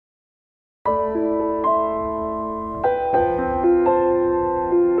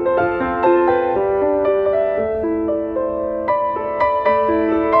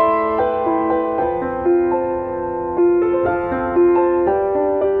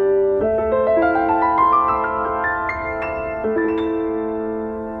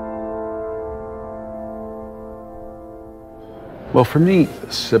Well, for me,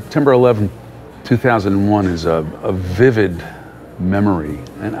 September 11th, 2001 is a vivid memory,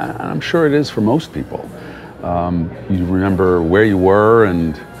 and I'm sure it is for most people. You remember where you were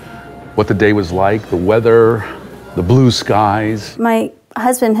and what the day was like, the weather, the blue skies. My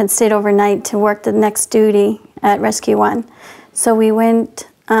husband had stayed overnight to work the next duty at Rescue 1, so we went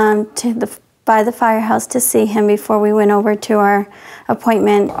by the firehouse to see him before we went over to our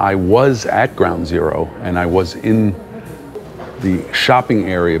appointment. I was at Ground Zero, and I was in the shopping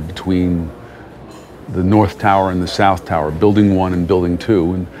area between the North Tower and the South Tower, Building 1 and Building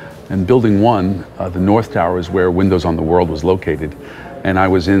 2. And Building 1, the North Tower, is where Windows on the World was located. And I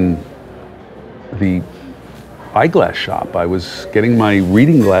was in the eyeglass shop. I was getting my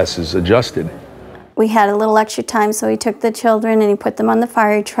reading glasses adjusted. We had a little extra time, so he took the children and he put them on the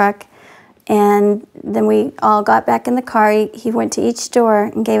fire truck. And then we all got back in the car. He went to each door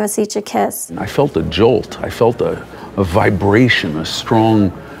and gave us each a kiss. I felt a jolt. I felt a vibration, a strong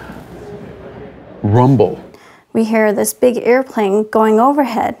rumble. We hear this big airplane going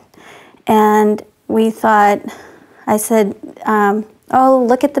overhead. And we thought, I said, oh,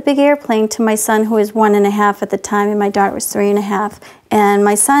 look at the big airplane, to my son, who was 1.5 at the time, and my daughter was 3.5. And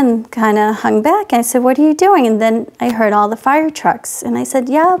my son kind of hung back, and I said, what are you doing? And then I heard all the fire trucks, and I said,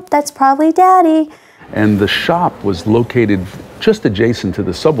 yeah, that's probably Daddy. And the shop was located just adjacent to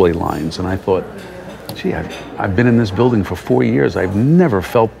the subway lines, and I thought, gee, I've been in this building for 4 years. I've never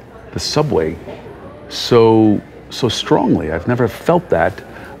felt the subway so strongly. I've never felt that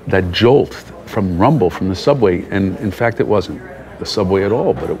jolt from rumble from the subway. And in fact, it wasn't the subway at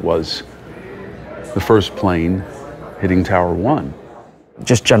all, but it was the first plane hitting Tower 1.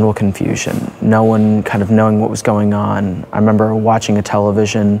 Just general confusion. No one kind of knowing what was going on. I remember watching a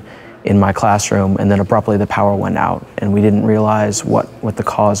television in my classroom, and then abruptly the power went out, and we didn't realize what the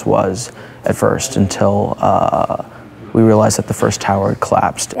cause was at first until we realized that the first tower had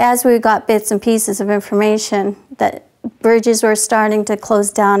collapsed. As we got bits and pieces of information that bridges were starting to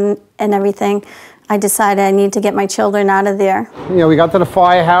close down and everything, I decided I need to get my children out of there. You know, we got to the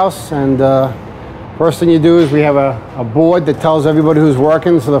firehouse, and first thing you do is we have a board that tells everybody who's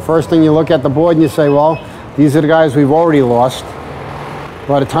working. So the first thing you look at the board and you say, well, these are the guys we've already lost.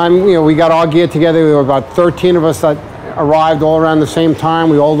 By the time we got our gear together, there were about 13 of us that arrived all around the same time.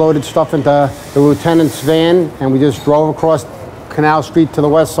 We all loaded stuff into the lieutenant's van, and we just drove across Canal Street to the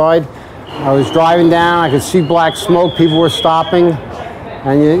west side. I was driving down, I could see black smoke, people were stopping.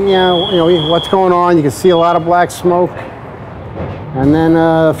 And you know what's going on, you could see a lot of black smoke. And then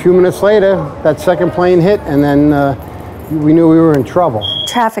a few minutes later, that second plane hit, and then we knew we were in trouble.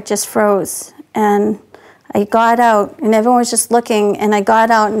 Traffic just froze, and I got out, and everyone was just looking, and I got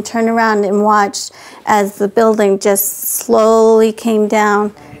out and turned around and watched as the building just slowly came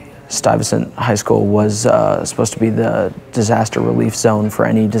down. Stuyvesant High School was supposed to be the disaster relief zone for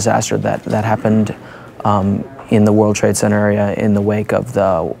any disaster that happened in the World Trade Center area in the wake of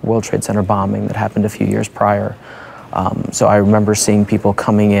the World Trade Center bombing that happened a few years prior. So I remember seeing people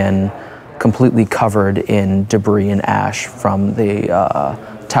coming in completely covered in debris and ash from the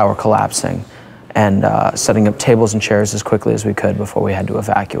tower collapsing, and setting up tables and chairs as quickly as we could before we had to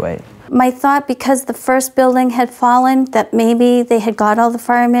evacuate. My thought, because the first building had fallen, that maybe they had got all the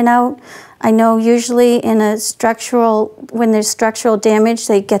firemen out. I know usually when there's structural damage,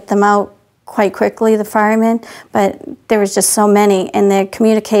 they get them out quite quickly, the firemen, but there was just so many, and their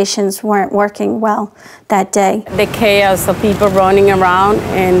communications weren't working well that day. The chaos of people running around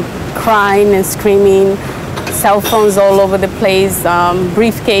and crying and screaming, cell phones all over the place,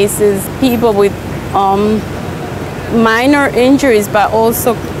 briefcases, people with minor injuries, but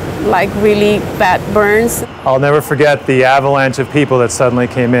also like really bad burns. I'll never forget the avalanche of people that suddenly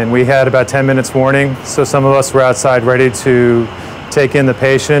came in. We had about 10 minutes warning, so some of us were outside ready to take in the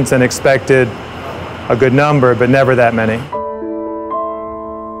patients and expected a good number, but never that many.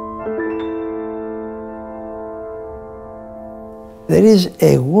 There is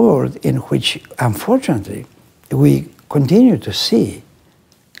a world in which, unfortunately, we continue to see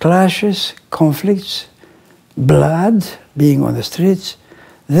clashes, conflicts, blood being on the streets.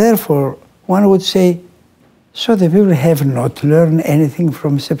 Therefore, one would say, so the people have not learned anything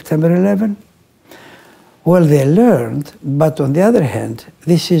from September 11? Well, they learned, but on the other hand,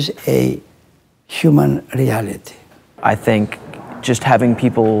 this is a human reality. I think just having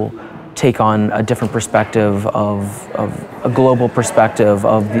people take on a different perspective of a global perspective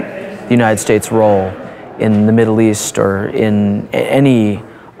of the United States' role in the Middle East or in any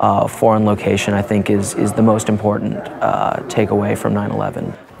foreign location, I think is the most important takeaway from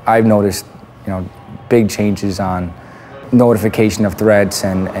 9/11. I've noticed, big changes on notification of threats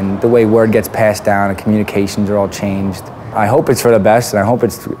and the way word gets passed down and communications are all changed. I hope it's for the best, and I hope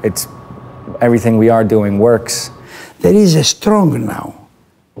it's everything we are doing works. There is a strong now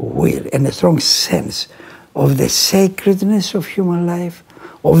will and a strong sense of the sacredness of human life,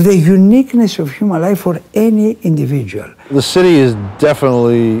 of the uniqueness of human life for any individual. The city has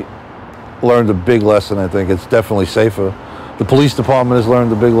definitely learned a big lesson, I think. It's definitely safer. The police department has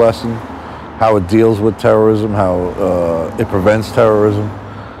learned a big lesson, how it deals with terrorism, how it prevents terrorism.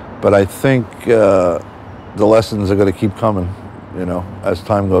 But I think the lessons are going to keep coming, you know, as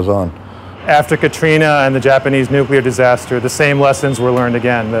time goes on. After Katrina and the Japanese nuclear disaster, the same lessons were learned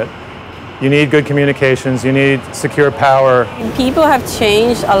again, that you need good communications, you need secure power. People have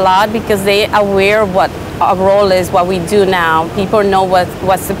changed a lot because they are aware of what our role is, what we do now. People know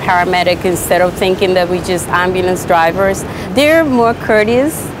what's the paramedic instead of thinking that we're just ambulance drivers. They're more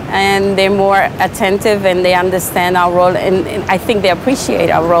courteous and they're more attentive and they understand our role, and I think they appreciate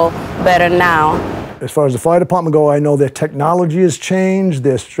our role better now. As far as the fire department go, I know their technology has changed,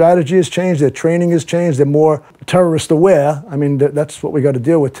 their strategy has changed, their training has changed, they're more terrorist aware. I mean, that's what we got to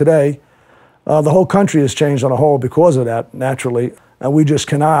deal with today. The whole country has changed on a whole because of that, naturally, and we just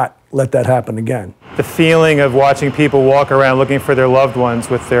cannot let that happen again. The feeling of watching people walk around looking for their loved ones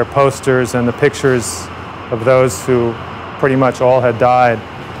with their posters and the pictures of those who pretty much all had died.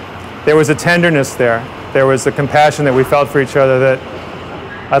 There was a tenderness there. There was a compassion that we felt for each other that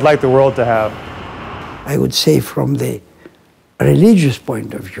I'd like the world to have. I would say from the religious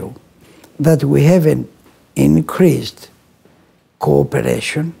point of view that we have an increased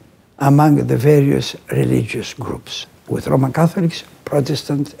cooperation among the various religious groups, with Roman Catholics,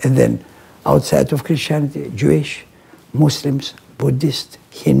 Protestants, and then outside of Christianity, Jewish, Muslims, Buddhists,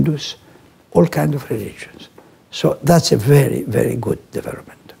 Hindus, all kinds of religions. So that's a very, very good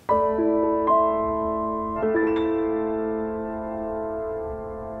development.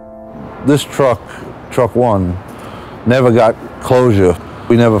 This truck one, never got closure.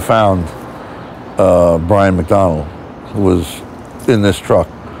 We never found Brian McDonald, who was in this truck.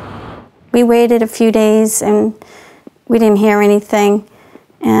 We waited a few days and we didn't hear anything,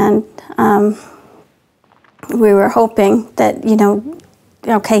 and we were hoping that, you know,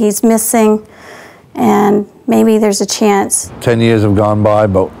 okay, he's missing and maybe there's a chance. 10 years have gone by,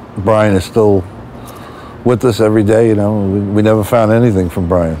 but Brian is still with us every day, you know. We never found anything from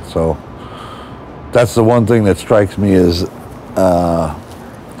Brian, so that's the one thing that strikes me as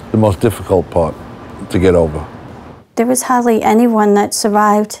the most difficult part to get over. There was hardly anyone that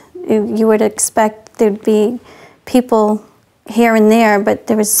survived. You would expect there'd be people here and there, but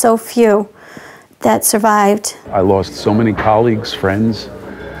there was so few that survived. I lost so many colleagues, friends.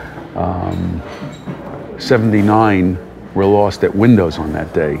 79 were lost at windows on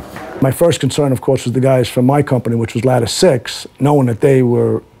that day. My first concern, of course, was the guys from my company, which was Ladder 6, knowing that they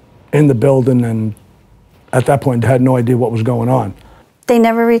were in the building and at that point had no idea what was going on. They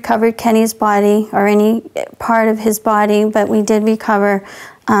never recovered Kenny's body or any part of his body, but we did recover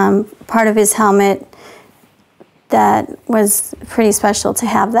part of his helmet. That was pretty special to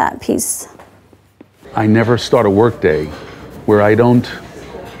have that piece. I never start a work day where I don't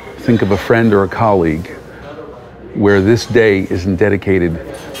think of a friend or a colleague where this day isn't dedicated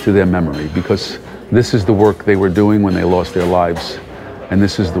to their memory, because this is the work they were doing when they lost their lives, and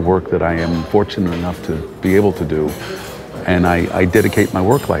this is the work that I am fortunate enough to be able to do, and I dedicate my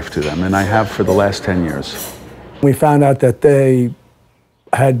work life to them, and I have for the last 10 years. We found out that they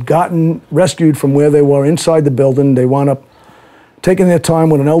had gotten rescued from where they were inside the building. They wound up taking their time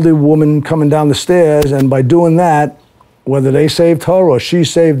with an elderly woman coming down the stairs, and by doing that, whether they saved her or she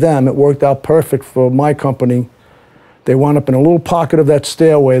saved them, it worked out perfect for my company. They wound up in a little pocket of that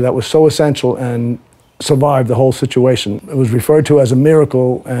stairway that was so essential and survived the whole situation. It was referred to as a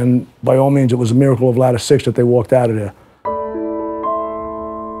miracle, and by all means, it was a miracle of Ladder 6 that they walked out of there.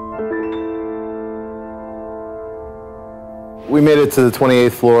 We made it to the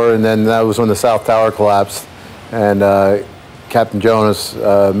 28th floor, and then that was when the South Tower collapsed, and Captain Jonas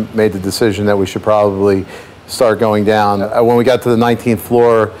made the decision that we should probably start going down. When we got to the 19th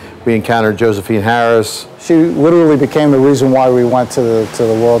floor, we encountered Josephine Harris. She literally became the reason why we went to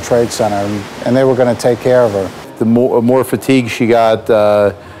the World Trade Center, and they were going to take care of her. The more fatigue she got,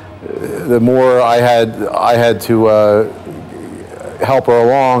 the more I had to help her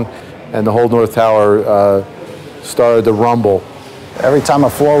along, and the whole North Tower started to rumble. Every time a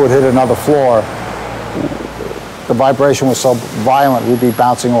floor would hit another floor, the vibration was so violent we'd be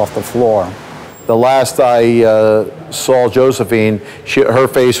bouncing off the floor. The last I saw Josephine, her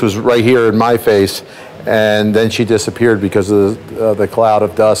face was right here in my face, and then she disappeared because of the cloud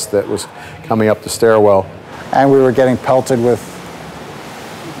of dust that was coming up the stairwell. And we were getting pelted with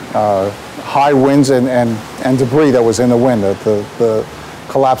high winds and and debris that was in the wind. The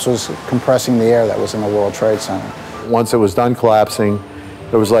collapse was compressing the air that was in the World Trade Center. Once it was done collapsing,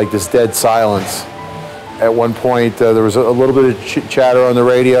 there was like this dead silence. At one point, there was a little bit of chatter on the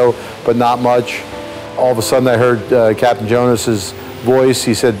radio, but not much. All of a sudden, I heard Captain Jonas's voice.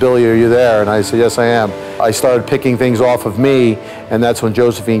 He said, "Billy, are you there?" And I said, "Yes, I am." I started picking things off of me, and that's when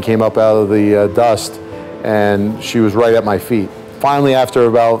Josephine came up out of the dust, and she was right at my feet. Finally, after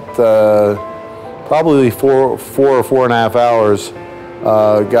about probably four or 4.5 hours,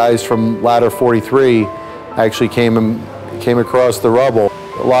 guys from Ladder 43 actually came across the rubble.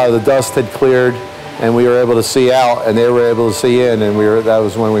 A lot of the dust had cleared, and we were able to see out, and they were able to see in, and that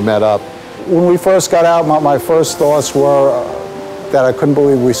was when we met up. When we first got out, my first thoughts were that I couldn't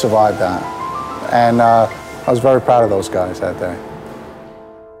believe we survived that. And I was very proud of those guys that day.